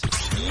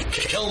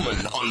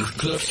Kelman on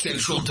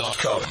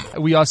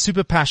CliffCentral.com. We are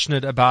super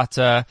passionate about,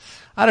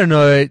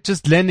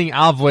 just lending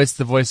our voice,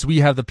 the voice we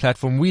have, the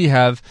platform we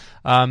have,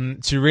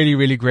 to really,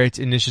 really great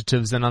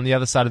initiatives. And on the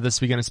other side of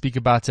this, we're going to speak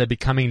about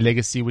Becoming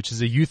Legacy, which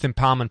is a youth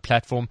empowerment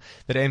platform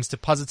that aims to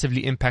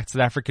positively impact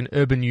South African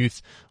urban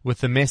youth with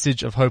the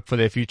message of hope for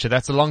their future.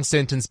 That's a long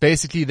sentence.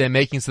 Basically, they're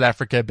making South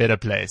Africa a better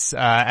place.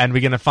 And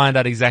we're going to find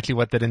out exactly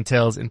what that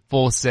entails in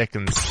 4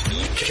 seconds.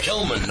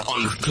 Kelman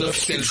on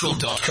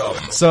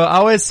CliffCentral.com. So I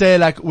always say,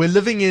 we're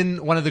living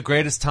in one of the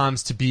greatest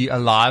times to be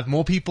alive.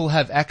 More people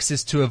have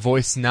access to a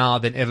voice now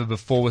than ever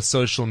before with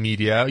social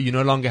media. You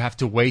no longer have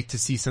to wait to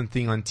see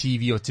something on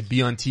TV or to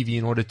be on TV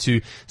in order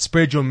to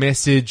spread your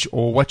message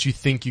or what you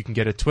think. You can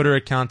get a Twitter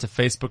account, a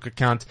Facebook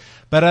account,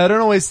 but I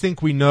don't always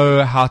think we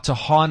know how to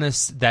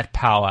harness that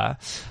power.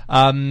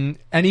 And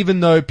even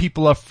though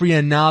people are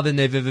freer now than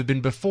they've ever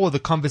been before, the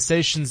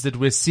conversations that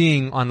we're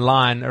seeing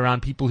online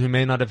around people who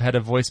may not have had a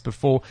voice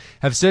before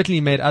have certainly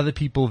made other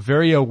people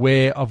very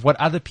aware of what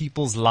other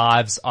people's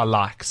lives are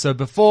like. So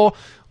before,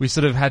 we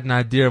sort of had an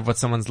idea of what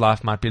someone's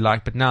life might be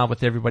like, but now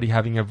with everybody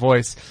having a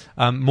voice,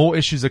 more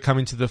issues are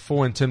coming to the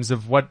fore in terms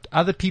of what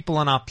other people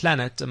on our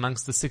planet,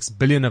 amongst the 6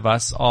 billion of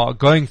us, are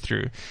going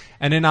through.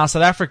 And in our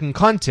South African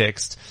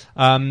context,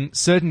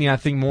 certainly I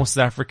think more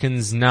South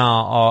Africans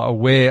now are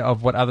aware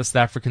of what other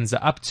South Africans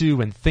are up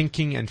to and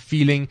thinking and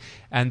feeling.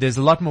 And there's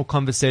a lot more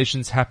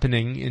conversations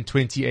happening in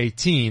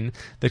 2018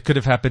 that could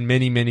have happened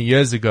many, many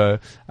years ago.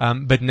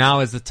 But now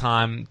is the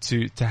time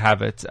to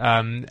have it.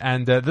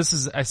 This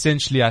is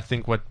essentially, I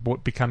think, what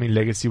Becoming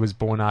Legacy was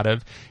born out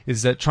of,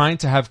 is that trying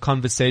to have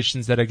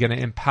conversations that are going to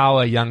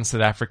empower young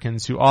South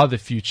Africans who are the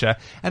future.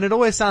 And it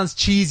always sounds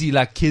cheesy,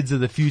 like kids are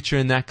the future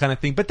and that kind of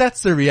thing, but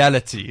that's the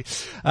reality.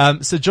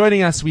 So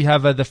joining us, we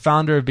have the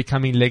founder of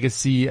Becoming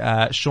Legacy,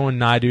 Sean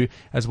Naidu,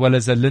 as well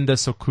as Linda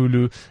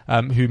Sokulu,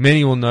 who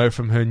many will know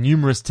from her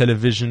numerous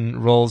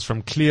television roles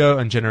from Cleo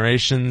and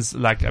Generations.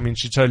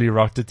 She totally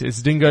rocked it.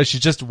 It's Dingo.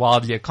 She's just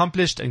wildly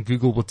accomplished, and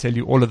Google will tell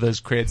you all of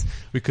those creds.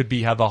 We could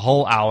have a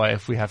whole hour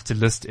if we have to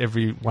list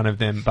every one of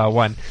them by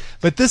one.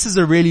 But this is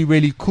a really,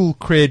 really cool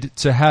cred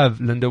to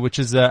have, Linda, which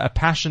is a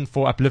passion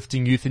for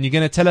uplifting youth. And you're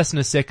going to tell us in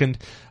a second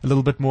a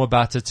little bit more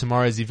about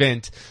tomorrow's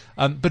event.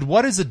 But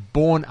what is it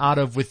born out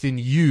of within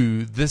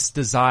you, this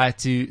desire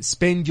to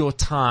spend your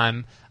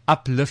time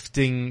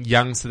uplifting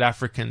young South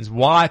Africans?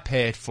 Why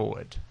pay it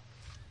forward?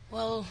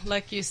 Well,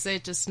 like you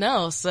said just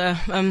now, so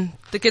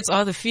the kids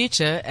are the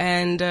future,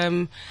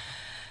 and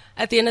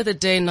at the end of the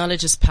day,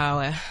 knowledge is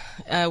power.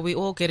 We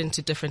all get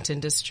into different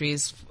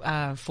industries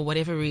for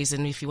whatever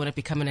reason. If you want to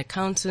become an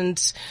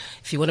accountant,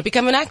 if you want to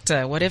become an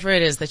actor, whatever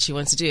it is that you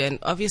want to do. And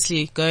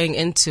obviously going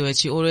into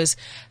it, you always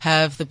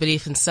have the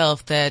belief in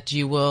self that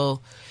you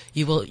will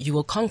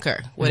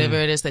conquer whatever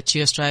it is that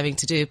you're striving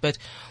to do. But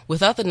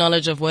without the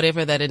knowledge of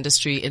whatever that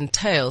industry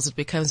entails, it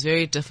becomes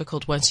very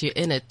difficult once you're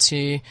in it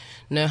to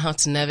know how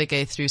to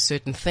navigate through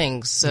certain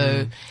things.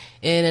 So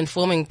in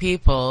informing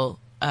people,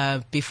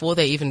 before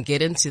they even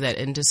get into that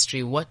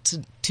industry, what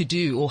to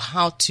do or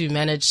how to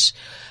manage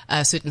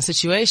certain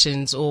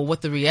situations, or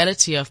what the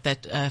reality of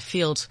that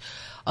field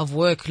of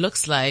work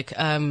looks like,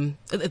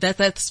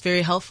 that's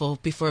very helpful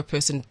before a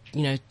person,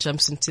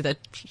 jumps into that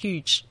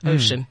huge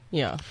ocean.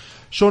 Yeah.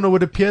 Sean, it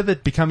would appear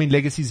that Becoming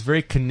Legacy is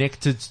very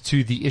connected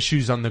to the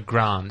issues on the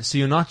ground. So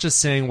you're not just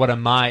saying, what are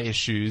my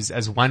issues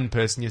as one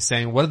person? You're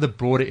saying, what are the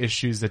broader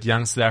issues that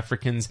young South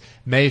Africans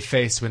may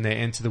face when they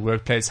enter the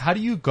workplace? How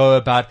do you go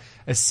about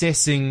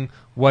assessing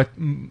what,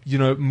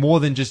 more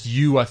than just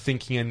you are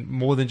thinking and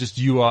more than just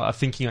you are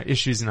thinking are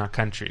issues in our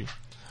country?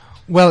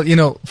 Well,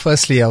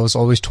 firstly, I was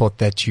always taught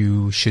that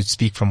you should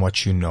speak from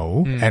what you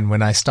know. And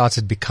when I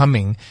started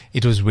becoming,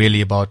 it was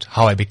really about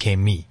how I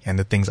became me and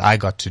the things I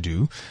got to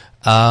do.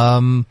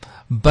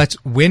 But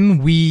when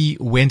we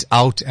went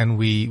out and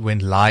we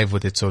went live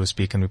with it, so to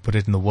speak, and we put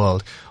it in the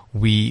world,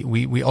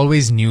 we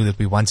always knew that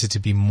we wanted to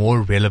be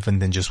more relevant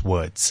than just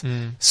words.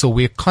 So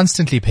we're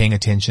constantly paying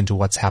attention to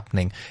what's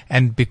happening.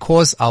 And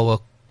because our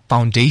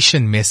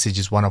foundation message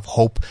is one of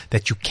hope,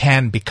 that you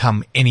can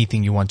become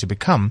anything you want to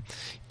become,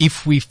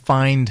 if we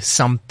find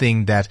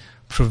something that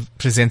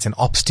presents an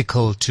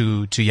obstacle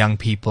to young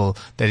people,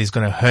 that is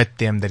going to hurt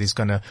them, that is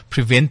going to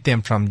prevent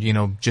them from,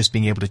 just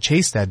being able to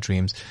chase their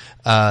dreams,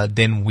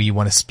 then we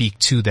want to speak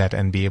to that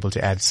and be able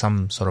to add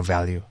some sort of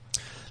value.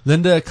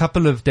 Linda, a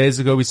couple of days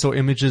ago, we saw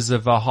images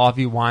of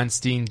Harvey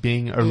Weinstein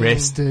being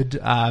arrested,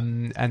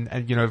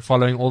 and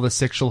following all the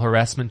sexual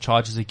harassment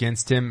charges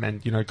against him,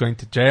 and going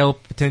to jail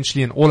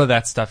potentially, and all of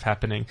that stuff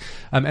happening.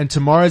 And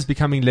tomorrow's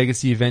Becoming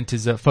Legacy event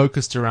is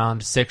focused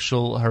around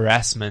sexual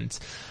harassment.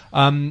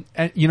 And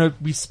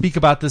we speak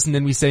about this, and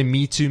then we say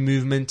Me Too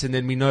movement, and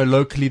then we know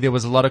locally there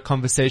was a lot of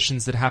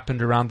conversations that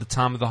happened around the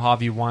time of the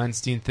Harvey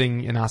Weinstein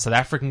thing in our South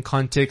African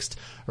context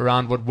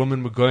around what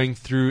women were going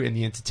through in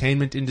the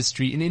entertainment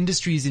industry, in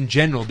industries in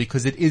general,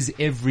 because it is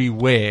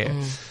everywhere.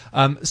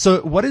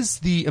 So what is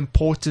the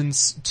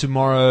importance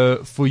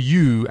tomorrow for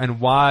you, and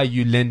why are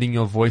you lending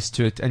your voice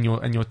to it and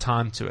your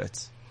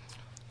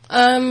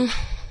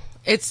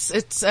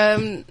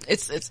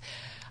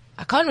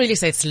I can't really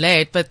say it's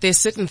late, but there's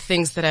certain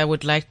things that I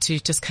would like to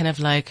just kind of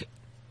like,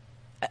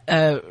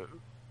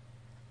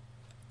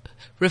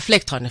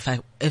 reflect on,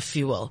 if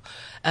you will.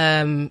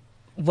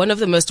 One of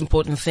the most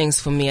important things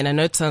for me, and I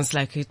know it sounds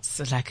like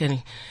it's like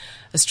a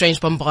strange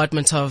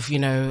bombardment of,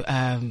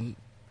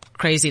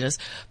 craziness,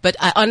 but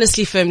I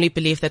honestly firmly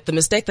believe that the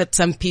mistake that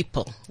some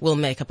people will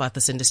make about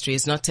this industry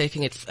is not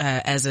taking it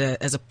as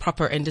a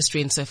proper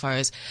industry insofar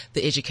as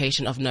the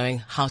education of knowing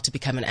how to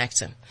become an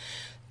actor.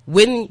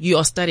 When you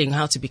are studying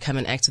how to become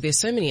an actor, there's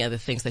so many other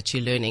things that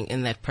you're learning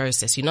in that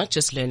process. You're not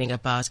just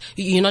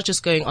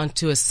going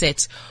onto a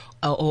set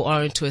or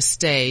onto a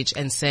stage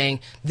and saying,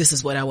 this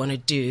is what I want to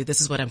do,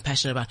 this is what I'm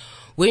passionate about.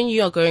 When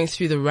you are going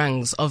through the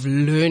rungs of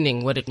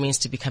learning what it means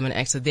to become an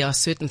actor, there are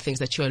certain things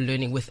that you are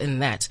learning within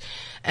that.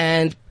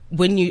 And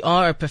when you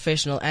are a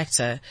professional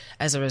actor,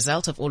 as a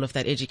result of all of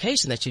that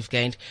education that you've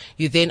gained,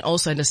 you then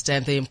also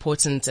understand the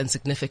importance and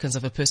significance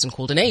of a person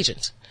called an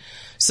agent.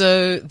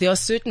 So there are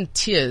certain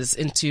tiers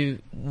into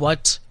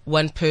what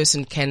one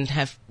person can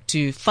have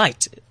to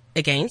fight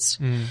against.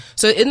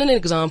 So in an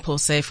example,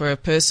 say for a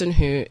person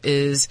who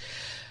is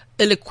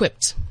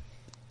ill-equipped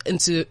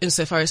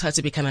insofar as how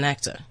to become an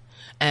actor,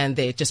 and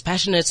they're just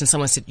passionate and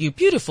someone said, you're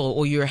beautiful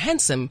or you're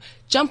handsome,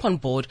 jump on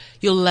board,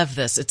 you'll love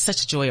this, it's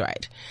such a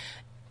joyride.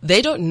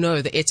 They don't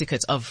know the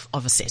etiquette of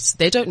a set.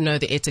 They don't know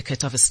the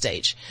etiquette of a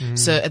stage.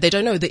 So they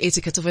don't know the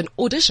etiquette of an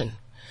audition.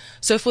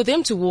 So for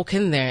them to walk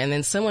in there and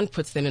then someone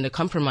puts them in a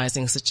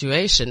compromising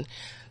situation,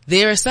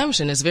 their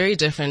assumption is very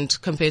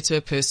different compared to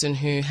a person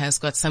who has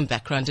got some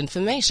background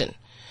information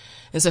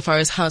insofar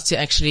as how to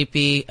actually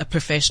be a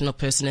professional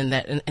person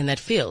in that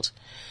field.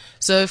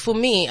 So for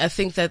me, I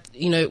think that,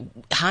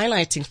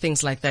 highlighting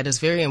things like that is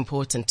very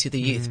important to the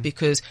youth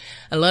because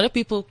a lot of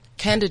people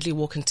candidly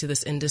walk into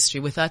this industry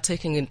without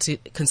taking into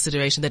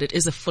consideration that it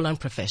is a full-on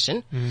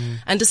profession,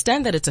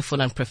 understand that it's a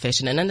full-on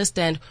profession and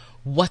understand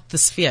what the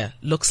sphere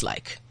looks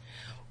like.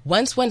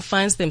 Once one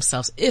finds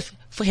themselves, if,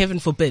 for heaven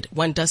forbid,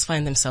 one does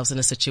find themselves in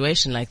a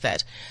situation like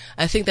that,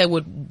 I think they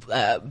would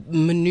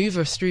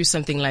maneuver through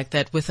something like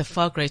that with a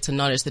far greater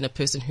knowledge than a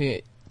person who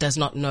does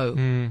not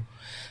know.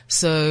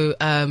 So,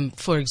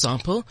 for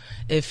example,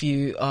 if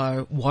you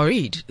are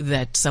worried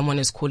that someone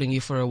is calling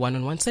you for a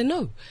one-on-one, say,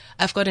 no,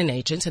 I've got an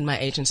agent and my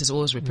agent is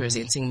always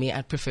representing me.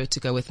 I'd prefer to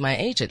go with my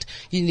agent.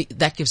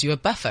 That gives you a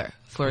buffer,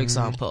 for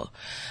example.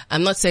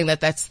 I'm not saying that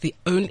that's the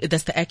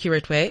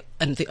accurate way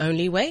and the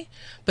only way,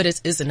 but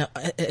it is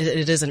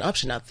an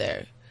option out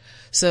there.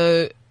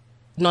 So,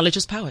 knowledge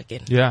is power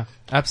again. Yeah,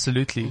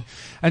 absolutely.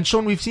 And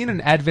Sean, we've seen an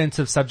advent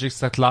of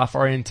subjects like life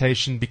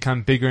orientation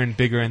become bigger and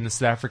bigger in the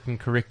South African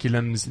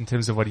curriculums in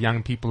terms of what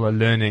young people are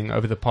learning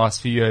over the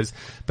past few years.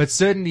 But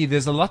certainly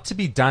there's a lot to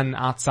be done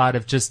outside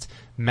of just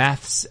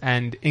maths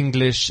and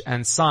English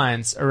and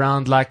science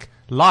around like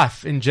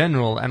life in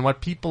general and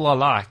what people are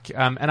like.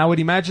 And I would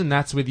imagine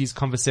that's where these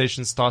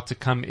conversations start to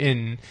come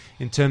in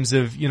terms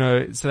of,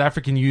 South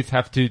African youth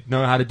have to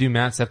know how to do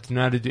maths, have to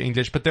know how to do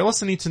English, but they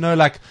also need to know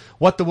like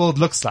what the world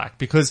looks like.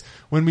 Because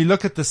when we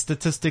look at the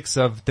statistics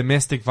of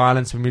domestic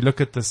violence, when we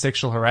look at the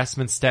sexual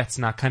harassment stats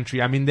in our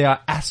country, I mean, they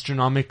are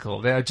astronomical.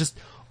 They are just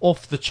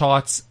off the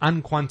charts,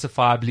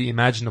 unquantifiably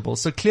imaginable.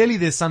 So clearly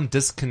there's some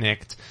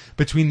disconnect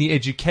between the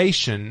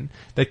education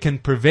that can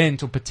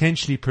prevent or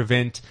potentially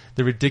prevent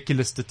the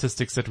ridiculous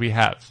statistics that we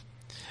have.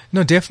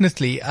 No,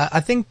 definitely. I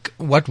think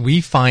what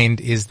we find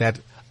is that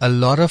a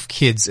lot of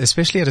kids,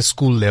 especially at a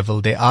school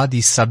level, there are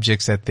these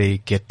subjects that they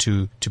get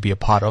to be a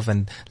part of.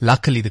 And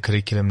luckily the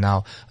curriculum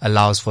now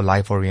allows for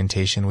life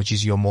orientation, which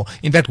is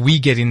in fact, we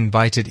get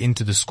invited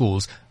into the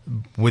schools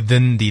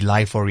within the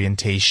life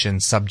orientation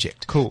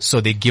subject. Cool.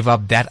 So they give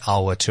up that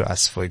hour to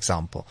us, for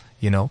example,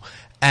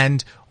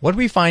 and what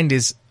we find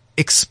is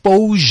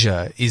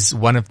exposure is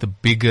one of the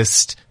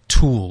biggest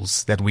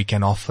tools that we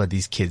can offer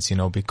these kids,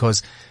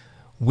 because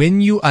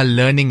when you are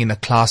learning in a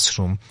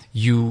classroom,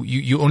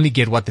 you only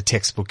get what the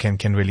textbook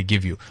can really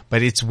give you.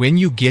 But it's when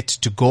you get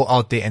to go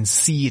out there and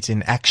see it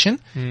in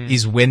action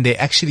is when they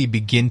actually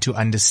begin to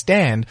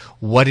understand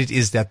what it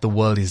is that the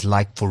world is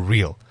like for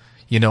real.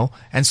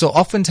 And so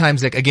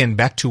oftentimes, like again,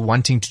 back to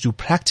wanting to do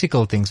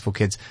practical things for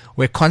kids,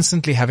 we're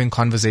constantly having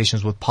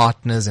conversations with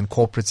partners and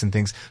corporates and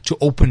things to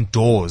open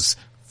doors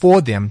for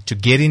them to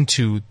get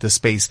into the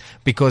space.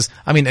 Because,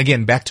 I mean,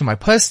 again, back to my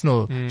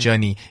personal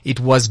journey, it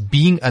was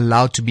being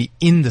allowed to be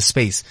in the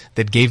space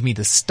that gave me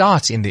the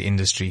start in the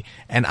industry,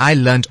 and I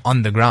learned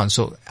on the ground.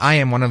 So I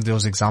am one of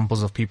those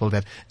examples of people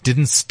that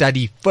didn't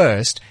study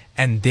first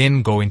and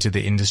then go into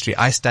the industry.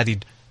 I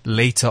studied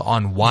later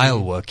on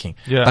while working.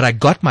 Yeah. But I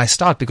got my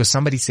start because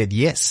somebody said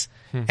yes.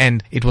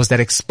 And it was that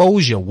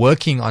exposure,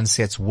 working on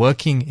sets,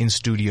 working in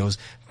studios,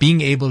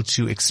 being able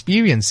to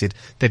experience it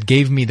that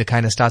gave me the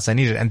kind of starts I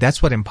needed. And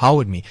that's what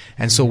empowered me.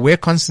 And so we're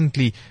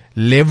constantly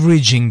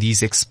leveraging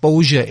these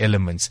exposure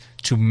elements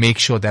to make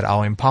sure that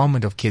our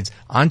empowerment of kids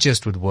aren't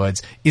just with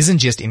words, isn't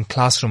just in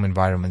classroom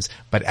environments,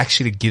 but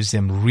actually gives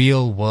them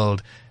real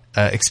world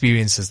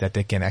experiences that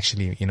they can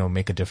actually,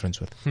 make a difference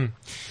with.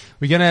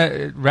 We're going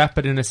to wrap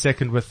it in a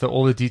second with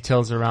all the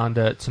details around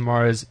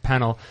tomorrow's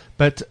panel.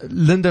 But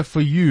Linda, for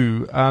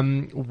you,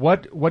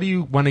 what do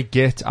you want to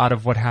get out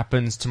of what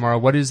happens tomorrow?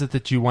 What is it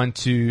that you want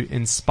to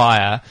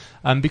inspire?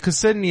 Because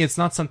certainly it's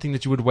not something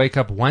that you would wake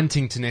up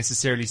wanting to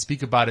necessarily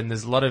speak about, and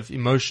there's a lot of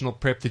emotional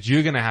prep that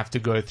you're going to have to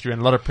go through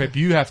and a lot of prep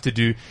you have to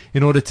do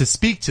in order to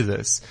speak to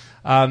this.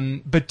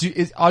 But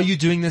are you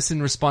doing this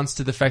in response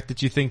to the fact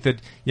that you think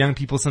that young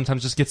people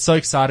sometimes just get so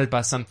excited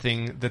by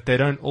something that they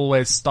don't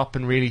always stop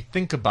and really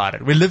think about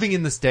it? We're living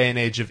in this day and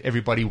age of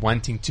everybody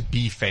wanting to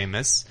be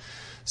famous.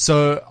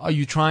 So are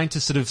you trying to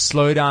sort of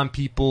slow down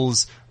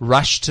people's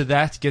rush to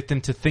that, get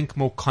them to think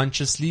more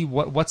consciously?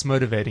 What's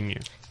motivating you?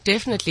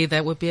 Definitely,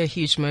 that would be a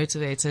huge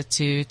motivator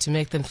to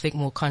make them think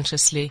more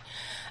consciously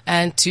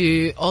and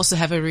to also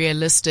have a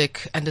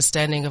realistic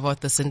understanding of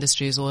what this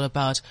industry is all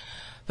about.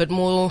 But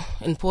more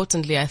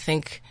importantly, I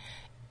think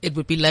it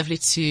would be lovely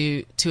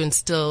to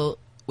instill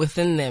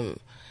within them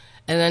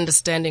an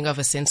understanding of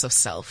a sense of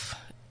self.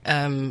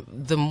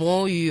 The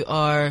more you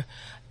are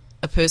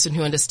a person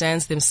who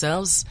understands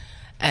themselves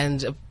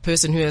and a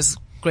person who has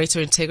greater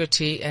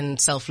integrity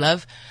and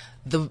self-love,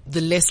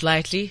 the less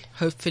likely,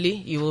 hopefully,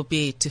 you will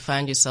be to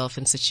find yourself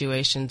in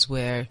situations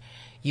where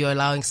you're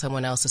allowing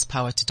someone else's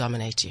power to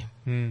dominate you.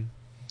 And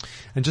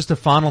just a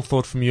final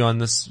thought from you on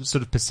this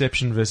sort of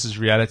perception versus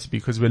reality,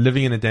 because we're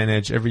living in a day and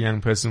age, every young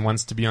person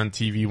wants to be on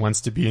TV,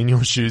 wants to be in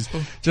your shoes.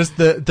 Just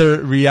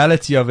the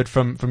reality of it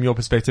from your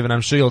perspective, and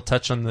I'm sure you'll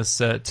touch on this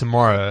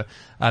tomorrow,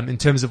 in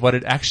terms of what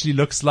it actually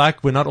looks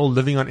like. We're not all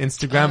living on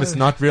Instagram. It's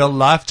not real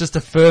life. Just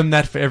affirm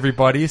that for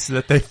everybody so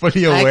that they're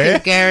fully aware. I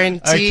can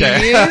guarantee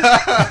you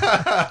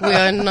we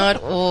are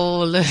not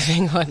all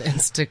living on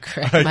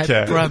Instagram.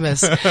 I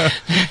promise.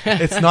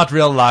 It's not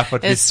real life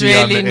what we see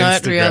on the Instagram.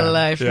 It's really not real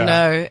life,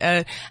 no.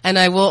 And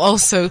I will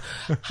also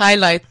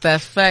highlight the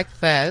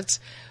fact that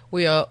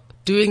we are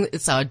doing,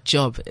 it's our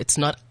job. It's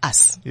not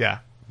us. Yeah.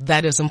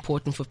 That is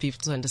important for people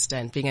to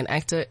understand. Being an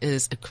actor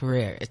is a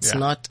career. It's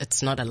not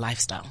a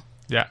lifestyle.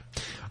 Yeah.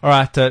 All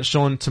right,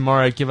 Sean,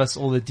 tomorrow, give us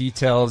all the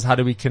details. How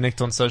do we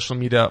connect on social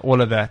media? All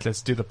of that.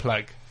 Let's do the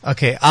plug.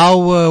 Okay.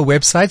 Our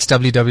website's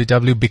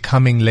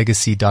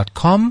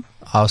www.becominglegacy.com.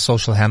 Our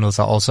social handles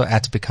are also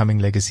at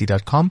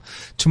becominglegacy.com.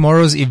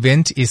 Tomorrow's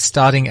event is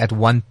starting at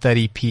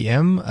 1:30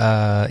 p.m.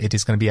 It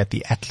is going to be at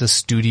the Atlas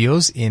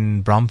Studios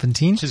in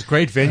Braamfontein. Which is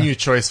great venue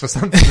choice for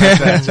something like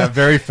that.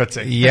 Very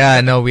fitting. Yeah,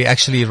 no, we're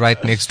actually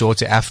right next door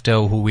to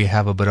AFTA, who we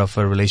have a bit of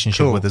a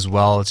relationship with as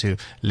well, to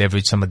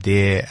leverage some of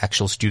their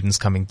actual students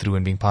coming through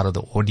and being part of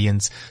the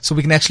audience. So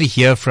we can actually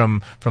hear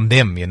from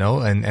them,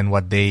 and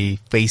what they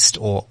faced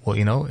or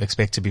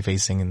expect to be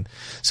facing. And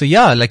so,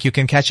 yeah, like you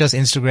can catch us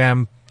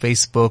Instagram,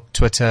 Facebook,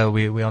 Twitter,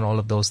 we're on all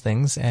of those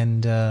things.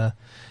 And,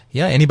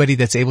 anybody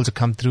that's able to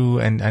come through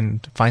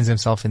and finds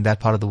themselves in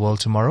that part of the world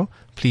tomorrow,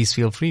 please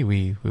feel free.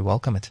 We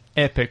welcome it.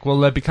 Epic.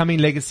 Well, Becoming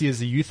Legacy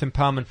is a youth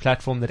empowerment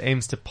platform that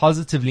aims to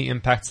positively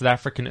impact South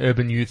African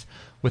urban youth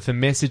with a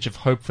message of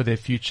hope for their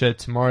future.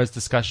 Tomorrow's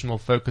discussion will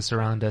focus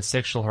around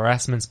sexual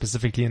harassment,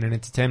 specifically in an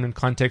entertainment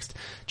context.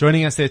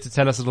 Joining us there to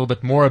tell us a little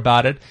bit more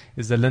about it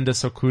is Linda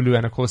Sokulu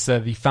and, of course,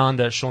 the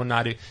founder, Sean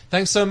Naidoo.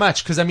 Thanks so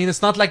much, because,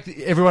 it's not like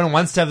everyone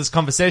wants to have this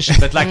conversation,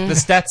 but like the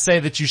stats say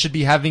that you should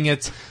be having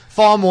it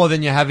far more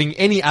than you're having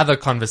any other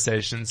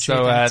conversation.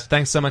 So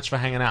thanks so much for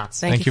hanging out.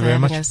 Thank you very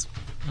much.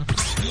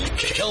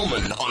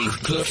 Kelman on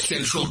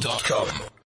CliffCentral.com.